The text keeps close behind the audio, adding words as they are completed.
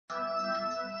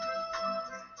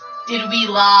Did we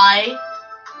lie?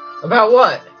 About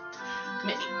what?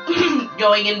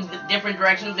 Going in different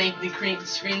directions, make the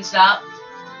screen stop.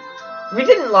 We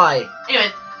didn't lie.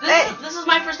 Anyway, this is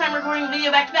my first time recording a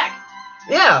video back to back.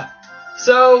 Yeah.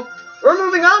 So, we're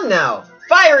moving on now.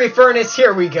 Fiery Furnace,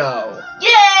 here we go.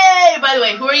 Yay! By the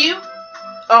way, who are you?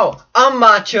 Oh, I'm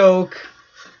Machoke.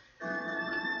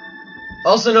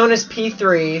 Also known as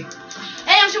P3.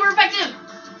 Hey, I'm super effective!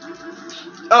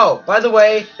 Oh, by the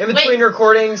way, in between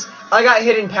recordings, I got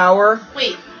hidden power.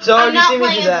 Wait, so I'm just not need to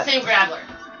playing do as that. the same Grappler.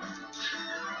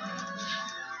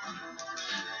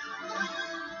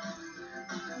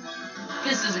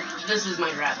 This is my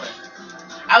Grappler.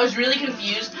 I was really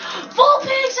confused.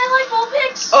 Vulpix! I like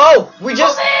Vulpix! Oh,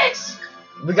 Vulpix!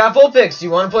 We got Vulpix. Do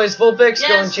you want to play as Vulpix? Yes.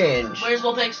 Go and change. Where's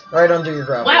Vulpix? Right under your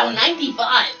Grappler. Wow,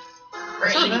 95. Or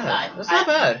That's 85. not bad. That's not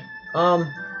bad.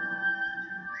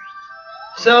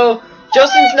 So,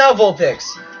 Justin's now Vulpix.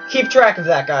 Keep track of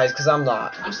that, guys, because I'm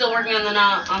not. I'm still working on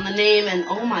the name, and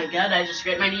oh my god, I just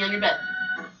scraped my knee on your bed.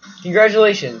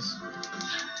 Congratulations.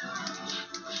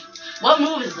 What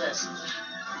move is this?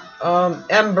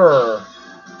 Ember.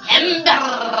 Ember!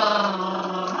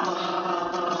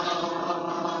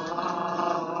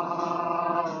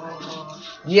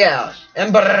 Yeah,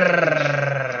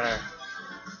 Ember.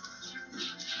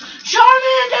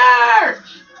 Charmander!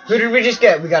 Who did we just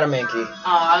get? We got a Mankey. Oh,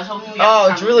 I was hoping we got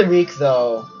Oh, it's really weak,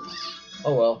 though.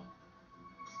 Oh, well.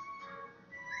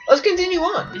 Let's continue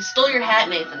on. It stole your hat,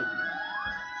 Nathan.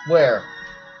 Where?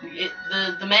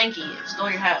 The Mankey. It stole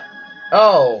your hat.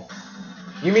 Oh.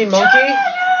 You mean Monkey?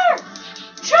 Charmander!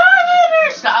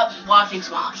 Charmander! Stop watching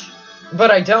Smosh.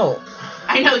 But I don't.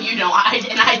 I know you don't.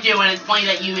 I do, and it's funny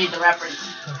that you made the reference.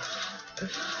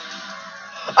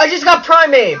 I just got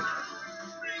Primeape!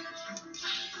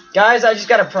 Guys, I just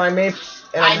got a Primeape,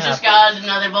 and I just got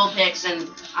another Vulpix, and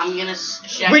I'm gonna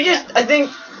check.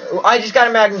 I just got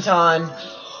a Magneton.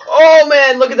 Oh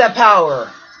man, look at that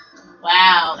power!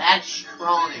 Wow, that's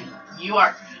strong.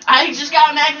 I just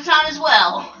got a Magneton as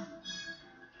well.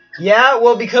 Yeah,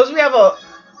 well, because we have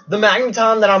the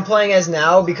Magneton that I'm playing as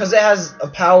now, because it has a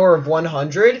power of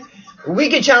 100, we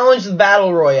could challenge the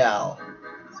Battle Royale.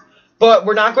 But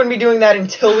we're not going to be doing that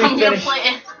until we finish.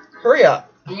 Hurry up.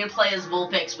 I'm gonna play as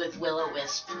Vulpix with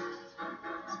Will-O-Wisp.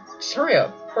 Just hurry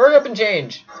up. Hurry up and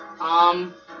change.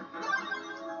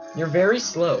 You're very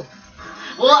slow.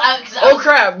 Well, oh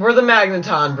crap, we're the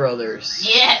Magneton brothers.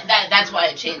 Yeah, that's why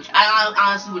I changed. I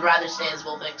honestly would rather stay as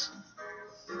Vulpix.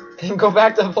 Then go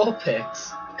back to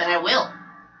Vulpix. Then I will.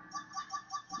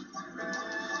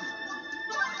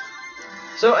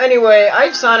 So anyway, I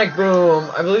have Sonic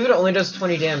Boom. I believe it only does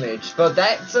 20 damage, but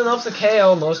that's enough to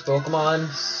KO most Pokemon,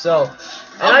 so...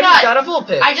 And I just got a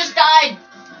Vulpix. I just died!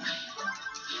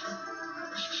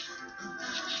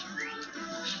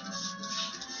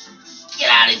 Get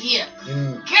out of here!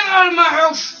 Get out of my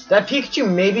house! That Pikachu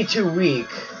may be too weak.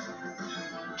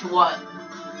 To what?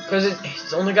 Because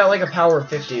it's only got like a power of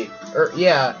 50. Or,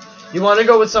 yeah. You want to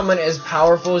go with someone as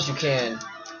powerful as you can.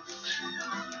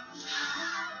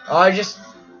 Oh, I just...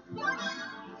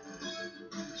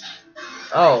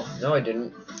 Oh, no I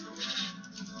didn't.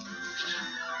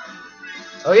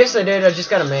 Oh, yes I did. I just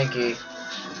got a Mankey.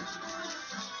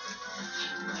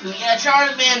 Can we get a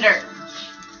Charmander?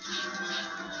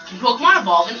 Can Pokemon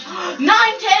evolve in...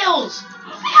 Ninetales!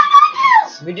 We got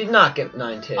Ninetales! We did not get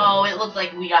Ninetales. Oh, it looked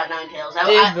like we got Ninetales.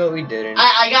 But we didn't.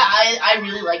 I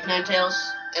really like Ninetales,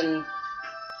 and...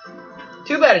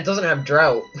 Too bad it doesn't have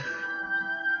Drought.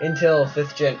 Until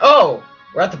 5th gen. Oh!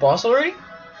 We're at the boss already?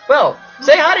 Well,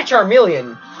 say hi to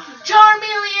Charmeleon.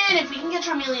 Charmeleon! If we can get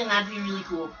Charmeleon, that'd be really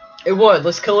cool. It would.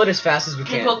 Let's kill it as fast as we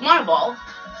can. Can Pokemon evolve?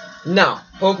 No.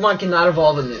 Pokemon cannot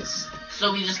evolve in this.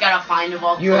 So we just gotta find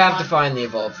evolved Pokemon? You have to find the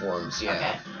evolved forms, yeah.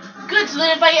 Okay. Good, so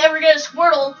then if I ever get a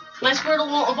Squirtle, my Squirtle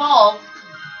won't evolve.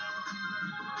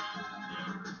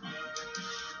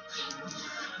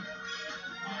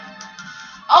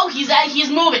 Oh, he's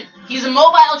moving. He's a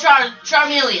mobile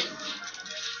Charmeleon.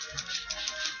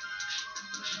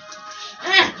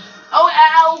 Oh,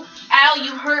 ow! Ow,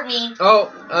 you hurt me.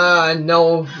 Oh,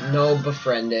 no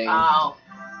befriending. Oh.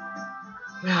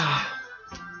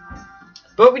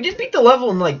 But we did beat the level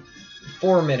in like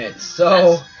 4 minutes,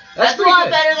 so that's a lot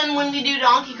better than when we do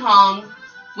Donkey Kong,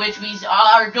 which we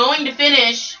are going to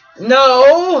finish.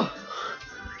 No!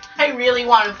 I really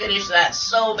want to finish that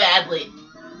so badly.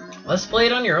 Let's play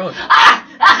it on your own.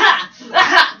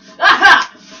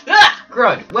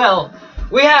 Grud. Well,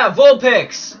 we have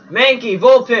Vulpix, Mankey,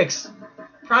 Vulpix,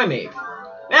 Primeape,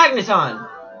 Magneton.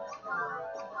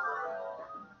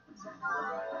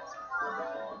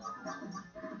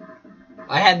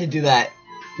 I had to do that.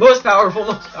 Most powerful,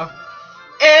 most powerful.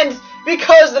 And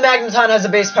because the Magneton has a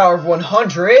base power of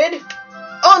 100,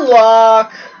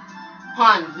 unlock!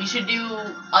 Han, we should do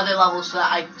other levels so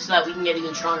that we can get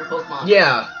even stronger Pokemon.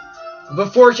 Yeah.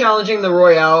 Before challenging the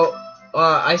Royale,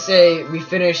 I say we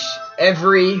finish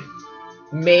every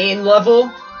main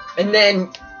level, and then,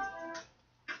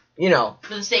 you know.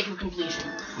 For the sake of completion.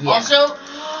 Yeah. Also,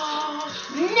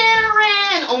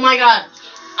 Nidoran! Oh my god.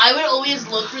 I would always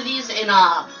look for these in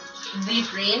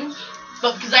Leaf Green,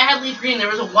 but because I had Leaf Green, there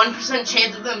was a 1%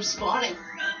 chance of them spawning.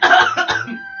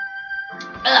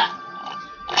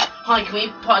 Hold on, can we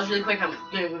pause really quick? I'm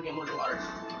gonna go get more water.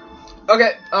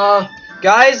 Okay,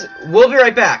 guys, we'll be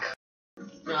right back.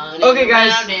 Running Okay,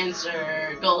 guys. around in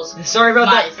circles. Sorry about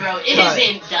My that. throat Cut.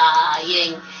 isn't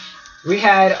dying. We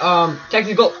had,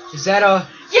 technical, is that a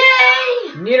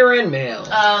Yay! Nidoran male?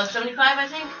 75, I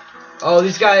think. Oh,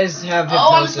 these guys have hypnosis.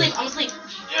 Oh, I'm asleep. I'm asleep.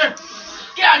 Ugh.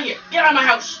 Get out of here. Get out of my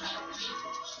house.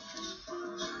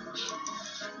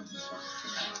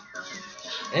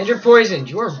 And you're poisoned.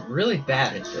 You are really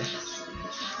bad at this.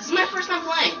 This is my first time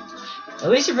playing. At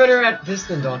least you're better at this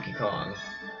than Donkey Kong.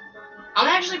 I'm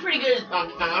actually pretty good at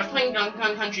Donkey Kong. I was playing Donkey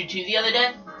Kong Country 2 the other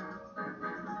day.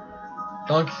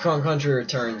 Donkey Kong Country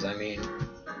Returns, I mean.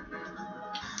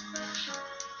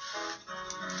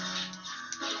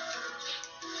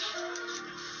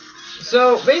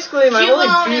 So, basically, my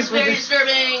Cubone only is beef with very this...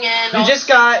 disturbing and... You just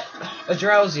got a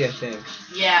Drowsy, I think.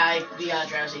 Yeah, we got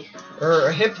drowsy. Or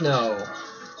a Hypno.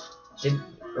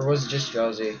 Or was it just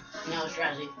Drowsy? No, it's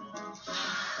drowsy.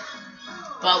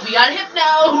 But we got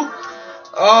Hypno!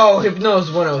 Oh, Hypno's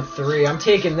 103. I'm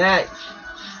taking that.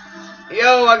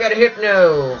 Yo, I got a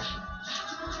Hypno.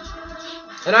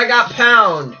 And I got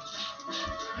Pound.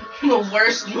 The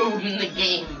worst move in the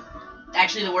game.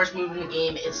 Actually, the worst move in the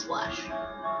game is Splash.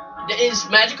 Is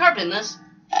Magikarp in this?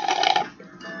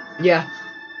 Yeah.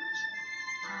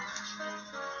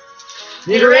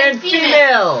 Nidoran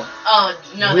female. Oh,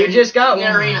 no. We just got one.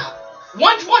 Nidorina.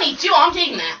 122, I'm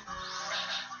taking that.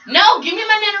 No, give me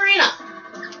my Nidorina.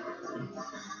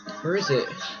 Where is it?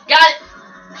 Got it.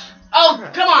 Oh,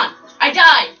 come on. I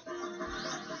died.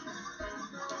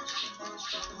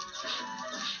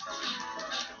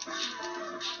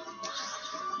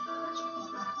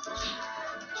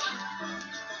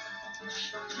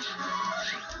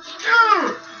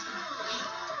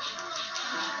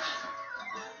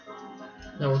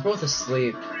 No, we're both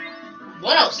asleep.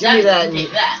 107. Give me that.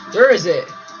 Take that. Where is it?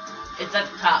 It's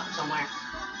at the top somewhere.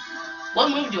 What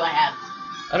move do I have?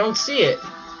 I don't see it.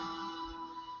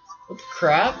 What the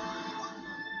crap?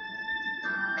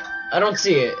 I don't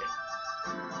see it.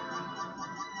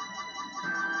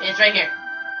 It's right here.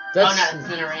 That's... Oh, no, it's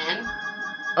Nidoran.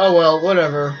 Oh, well,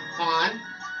 whatever. Hold on.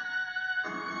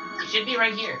 It should be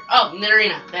right here. Oh,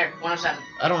 Nidorina. There, 107.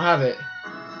 I don't have it.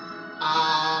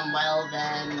 Well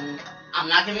then, I'm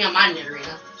not giving up my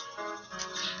Nidorina.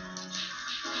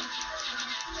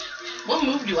 What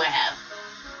move do I have?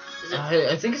 Is it...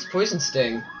 I think it's Poison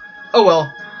Sting. Oh,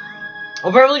 well.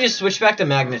 I'll probably just switch back to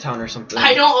Magneton or something.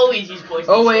 I don't always use Poison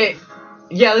Oh, Sting. wait.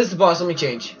 Yeah, this is the boss. Let me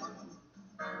change.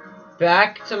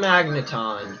 Back to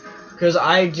Magneton. Because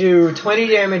I do 20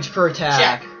 damage per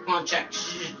attack. Check. Hold on, check.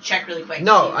 Check really quick.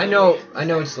 No, I know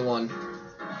it's the one.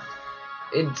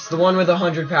 It's the one with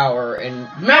 100 power and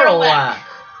Marowak.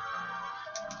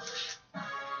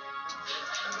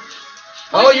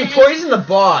 Oh, you poisoned the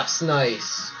boss.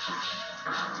 Nice.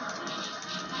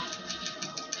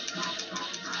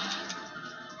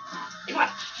 Come on.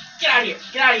 Get out of here.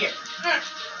 Get out of here.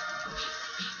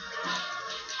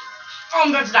 Oh, I'm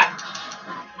about to die.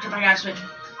 Crap, I gotta switch.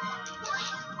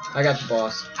 I got the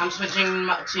boss. I'm switching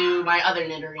to my other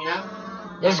Nidorina.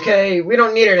 It's okay, we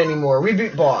don't need it anymore. We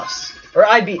beat boss. Or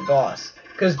I beat boss.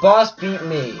 Because boss beat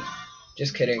me.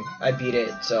 Just kidding. I beat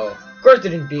it, so... Of course it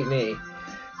didn't beat me.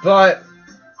 But...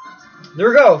 There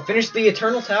we go. Finish the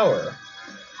Eternal Tower.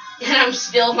 And I'm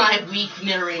still my weak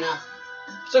Nidorina.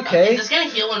 It's okay. Is this gonna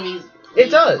heal when we... It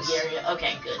does. The area?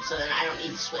 Okay, good. So then I don't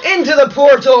need to switch. Into the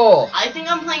portal! I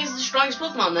think I'm playing as the strongest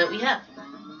Pokemon that we have.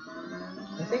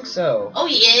 I think so. Oh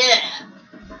yeah!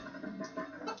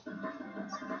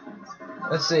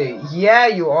 Let's see. Yeah,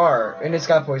 you are. And it's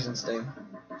got Poison Sting.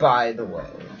 By the way.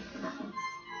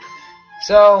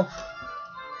 So...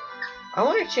 I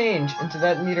want to change into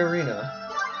that Nidorina.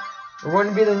 We're going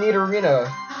to be the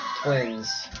Nidorina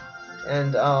twins.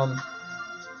 And,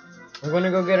 we're going to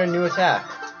go get a new attack.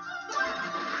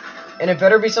 And it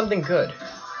better be something good.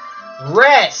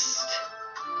 Rest!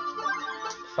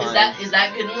 Fine. Is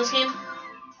that good in this game?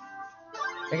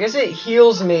 I guess it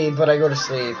heals me, but I go to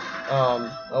sleep.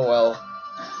 Oh well.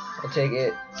 I'll take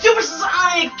it. Super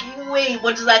Sonic! Wait,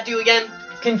 what does that do again?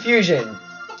 confusion.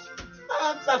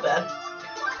 It's not bad.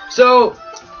 So,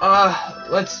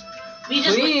 let's We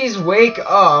just please wake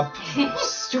up.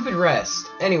 Stupid rest.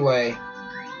 Anyway,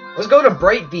 let's go to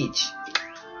Bright Beach.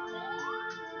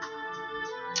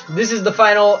 This is the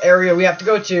final area we have to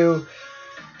go to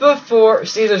before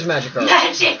Caesar's Magikarp.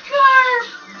 Magikarp!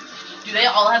 Do they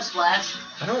all have Splash?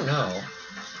 I don't know.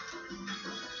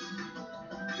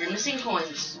 You're missing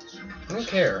coins. I don't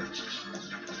care.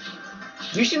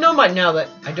 You should know by now that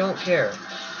I don't care.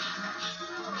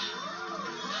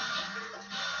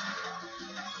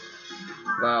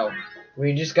 Wow.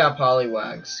 We just got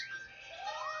Poliwags.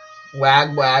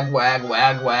 Wag, wag, wag,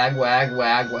 wag, wag, wag,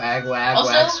 wag, wag, wag,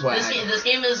 Also, wag, swag. this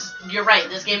game is, you're right,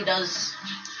 this game does,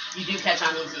 you do catch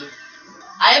on easy.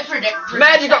 I have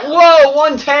Magikarp! Whoa!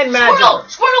 110 Magikarp!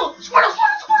 Squirtle! Squirtle!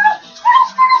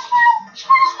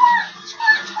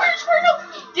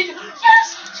 Did you,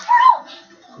 yes! Squirtle!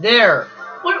 There!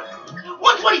 What,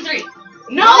 123!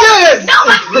 No! Yes! No!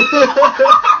 Give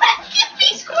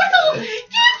me Squirtle! Give me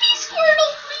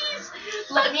Squirtle, please!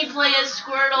 Let me play as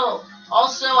Squirtle!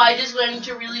 Also, I just went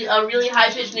into a really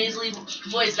high-pitched nasally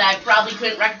voice that I probably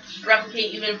couldn't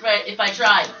replicate even if I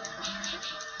tried.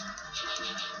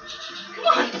 Come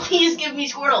on, please give me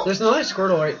Squirtle. There's another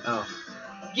Squirtle right. Oh.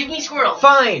 Give me Squirtle.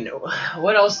 Fine!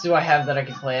 What else do I have that I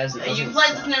can play as? You can play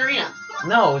as an arena.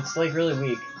 No, it's like really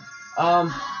weak. No,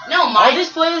 I'll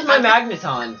just play as my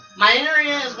Magneton. My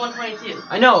arena is 122.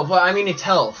 I know, but I mean its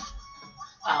health.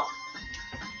 Wow.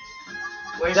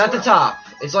 Where's It's at the Squirtle? top.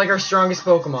 It's like our strongest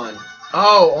Pokemon.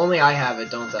 Oh, only I have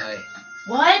it, don't I?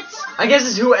 What? I guess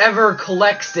it's whoever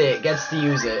collects it gets to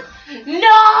use it.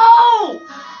 No!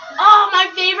 Oh, my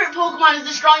favorite Pokemon is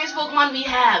the strongest Pokemon we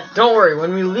have. Don't worry,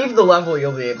 when we leave the level,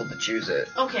 you'll be able to choose it.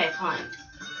 Okay, fine.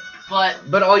 But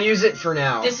I'll use it for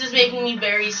now. this is making me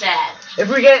very sad. If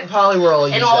we get Poliwhirl, I'll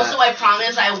use And also, that. I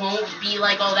promise I won't be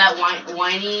like all that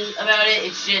whiny about it.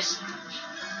 It's just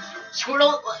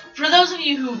Squirtle. For those of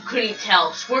you who couldn't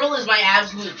tell, Squirtle is my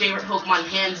absolute favorite Pokemon,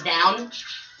 hands down.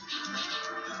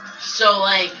 So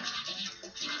like,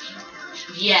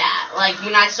 yeah, like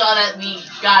when I saw that we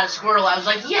got a Squirtle, I was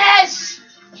like, yes!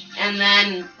 And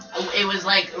then it was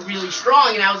like really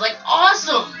strong, and I was like,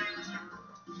 awesome!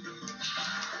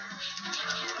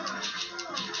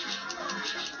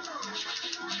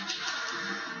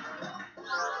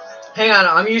 Hang on,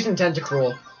 I'm using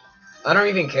Tentacruel. I don't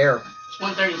even care. It's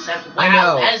 137. Wow, I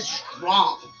know. that is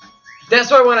strong.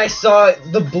 That's why when I saw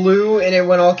the blue and it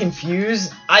went all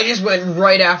confused, I just went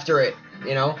right after it,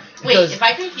 you know? Wait, Because, if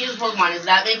I confuse Pokemon, does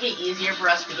that make it easier for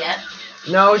us to get?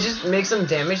 no, it just makes them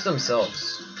damage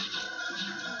themselves.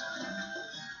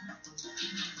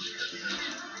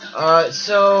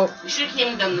 So, We should have came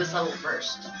and done this level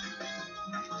first.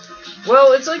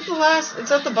 well, it's like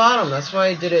it's at the bottom. That's why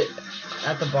I did it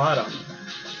at the bottom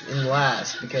in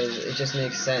last, because it just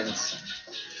makes sense.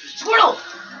 Squirtle!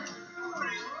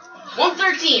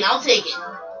 113, I'll take it.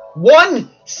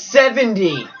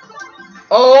 170!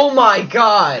 Oh my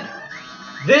god!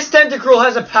 This Tentacruel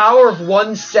has a power of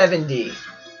 170.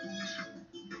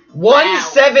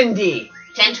 170!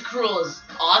 Tentacruel is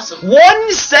awesome.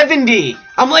 170!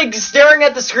 I'm like staring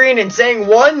at the screen and saying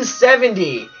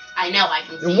 170. I know, I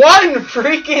can see.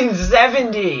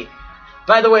 170!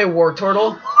 By the way,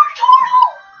 Wartortle.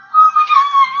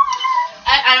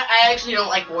 I actually don't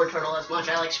like Wartortle as much.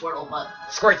 I like Squirtle, but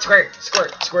Squirt, squirt,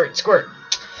 squirt, squirt, squirt.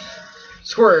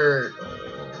 Squirt.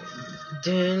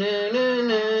 the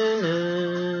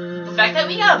fact that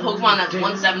we got a Pokemon that's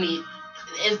 170,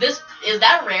 is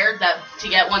that rare to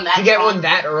get one that To get strong? one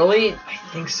that early? I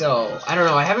think so. I don't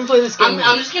know. I haven't played this game.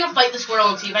 I'm just gonna fight the Squirtle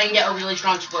and see if I can get a really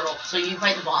strong Squirtle. So you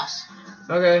fight the boss.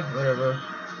 Okay, whatever.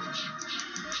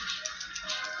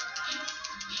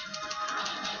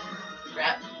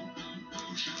 Crap.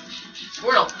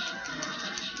 Squirtle.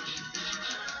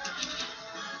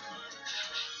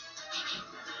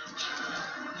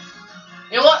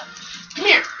 You know what? Come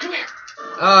here. Come here.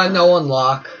 No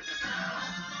unlock.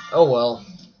 Oh well.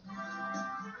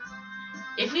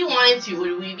 If we wanted to,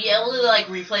 would we be able to like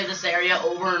replay this area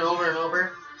over and over and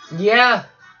over, Yeah.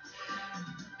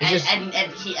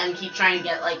 and keep trying to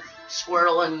get like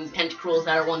Squirtle and Tentacruels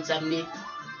that are 170?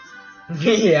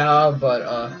 Yeah, but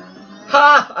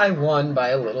ha! I won by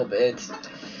a little bit.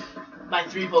 By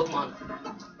 3 Pokemon.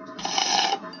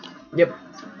 Yep.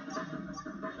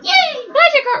 Yay!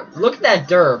 Magikarp! Look at that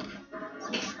derp.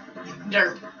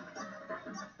 Derp.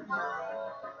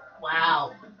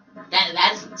 Wow.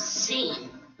 That's insane.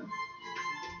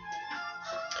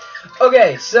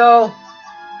 Okay, so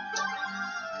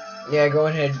yeah, go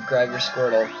ahead and grab your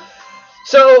Squirtle.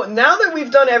 So, now that we've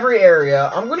done every area,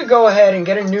 I'm gonna go ahead and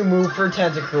get a new move for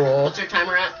Tentacruel. What's your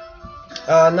timer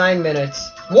at? 9 minutes.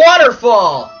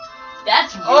 Waterfall!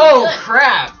 That's really Oh, good.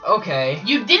 crap. Okay.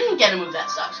 You didn't get a move that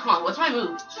sucks. Come on, what's my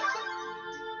move?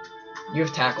 You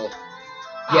have Tackle.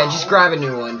 Yeah, just Oh. grab a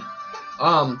new one.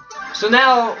 So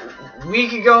now, we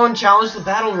could go and challenge the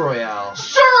Battle Royale.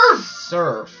 Surf!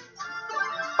 Surf.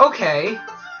 Okay.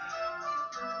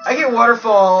 I get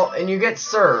Waterfall, and you get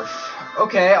Surf.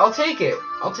 Okay, I'll take it.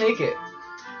 I'll take it.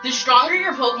 The stronger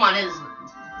your Pokemon is,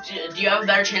 do you have a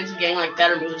better chance of getting, like,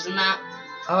 better moves than that?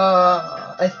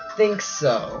 I think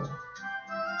so.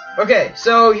 Okay,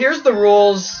 so here's the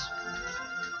rules.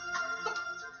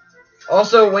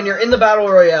 Also, when you're in the Battle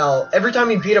Royale, every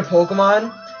time you beat a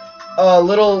Pokemon, a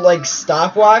little, like,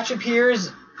 stopwatch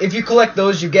appears. If you collect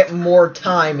those, you get more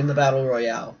time in the Battle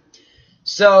Royale.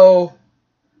 So,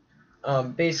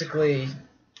 basically,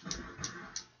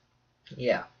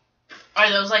 yeah. Are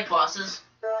those, like, bosses?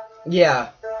 Yeah.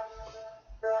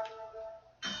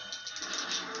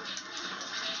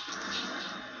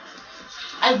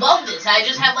 I love this. I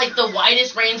just have, like, the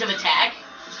widest range of attack.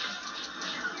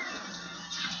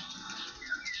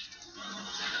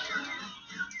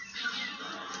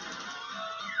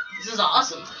 This is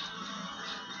awesome.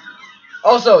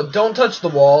 Also, don't touch the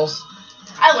walls.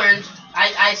 I learned.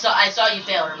 I saw you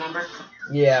fail, remember?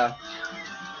 Yeah.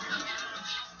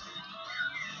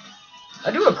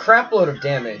 I do a crap load of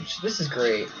damage. This is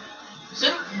great.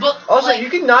 So, but, Also, like, you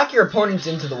can knock your opponents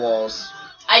into the walls.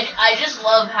 I just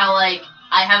love how, like,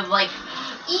 I have, like,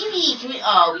 Eevee, can we,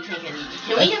 oh, we can't get Eevee.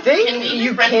 Can we I get, think can we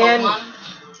you befriend can-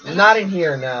 Pokemon? Not in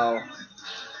here, no.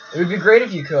 It would be great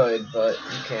if you could, but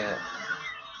you can't.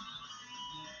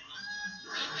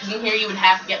 Because in here you would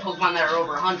have to get Pokemon that are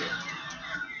over 100.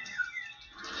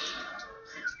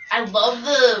 I love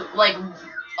the, like,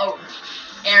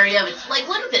 area of it. Like,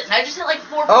 look at this. I just hit, like,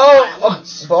 4 Pokemon at Oh,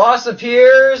 once. a boss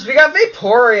appears. We got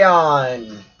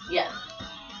Vaporeon. Yeah.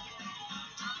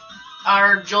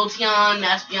 Our Jolteon,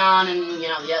 Espeon, and, you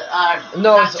know, the,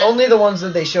 No, not it's just- only the ones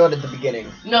that they showed at the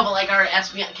beginning. No, but, like, our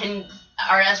Espeon,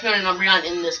 our Espeon and Umbreon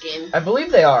in this game. I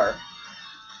believe they are.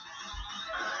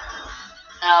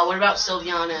 What about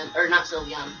Sylveon or not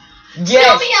Sylveon?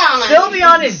 Yes, Sylveon!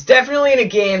 Sylveon is definitely in a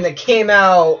game that came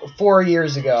out 4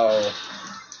 years ago.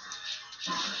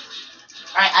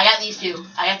 Alright, I got these two.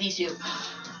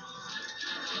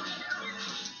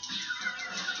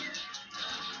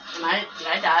 Did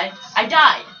I die? I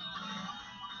died!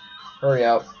 Hurry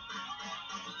up.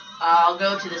 I'll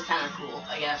go to this Tentacool,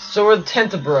 I guess. So we're the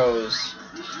Tentabros.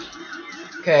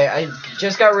 Okay, I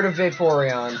just got rid of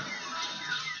Vaporeon.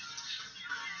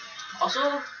 Also,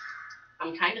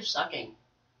 I'm kind of sucking.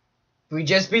 We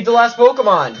just beat the last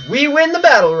Pokemon. We win the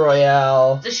Battle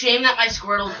Royale. It's a shame that my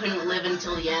Squirtle couldn't live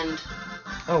until the end.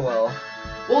 Oh well.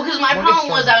 Well, because my What problem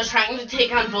is was that? I was trying to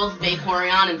take on both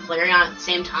Vaporeon and Flareon at the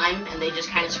same time, and they just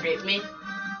kind of scraped me.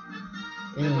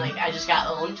 And, like, I just got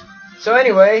owned. So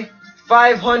anyway,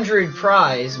 500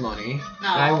 prize money. No.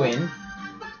 I win.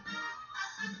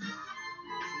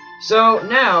 So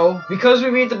now, because we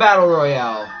beat the Battle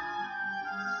Royale,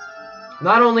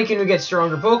 not only can we get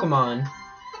stronger Pokemon,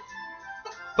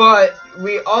 but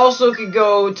we also could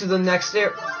go to the next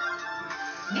area.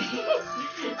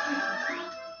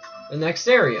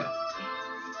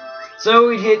 So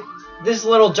we'd hit this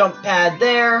little jump pad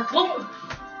there. Whoa!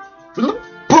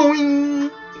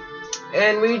 Boing!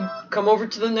 And we'd come over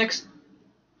to the next.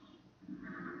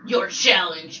 Your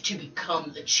challenge to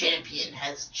become the champion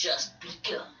has just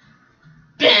begun.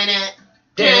 Bennett.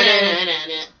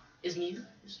 Is Mew?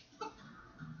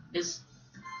 Is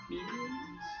Mew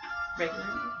regular?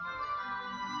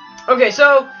 Okay,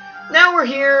 so now we're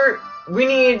here. We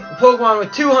need Pokemon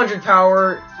with 200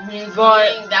 power. Means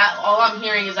But- that all I'm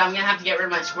hearing is I'm gonna have to get rid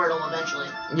of my Squirtle eventually.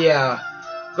 Yeah.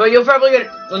 But you'll probably get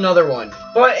another one.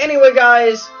 But anyway,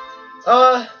 guys,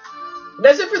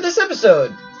 that's it for this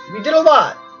episode. We did a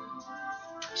lot.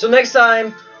 So next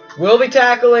time, we'll be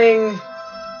tackling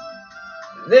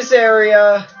this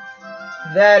area,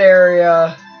 that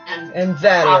area, and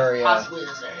that area. Possibly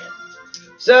this area.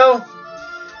 So,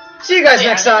 see you guys Wait,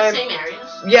 next are they time. the same areas?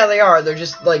 Yeah, they are. They're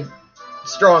just, like,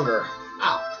 stronger.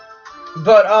 Oh.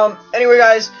 But, anyway,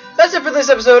 guys, that's it for this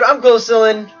episode. I'm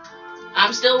Glowcillin,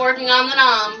 I'm still working on the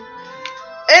nom.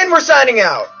 and we're signing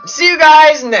out. See you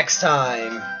guys next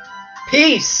time.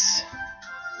 Peace.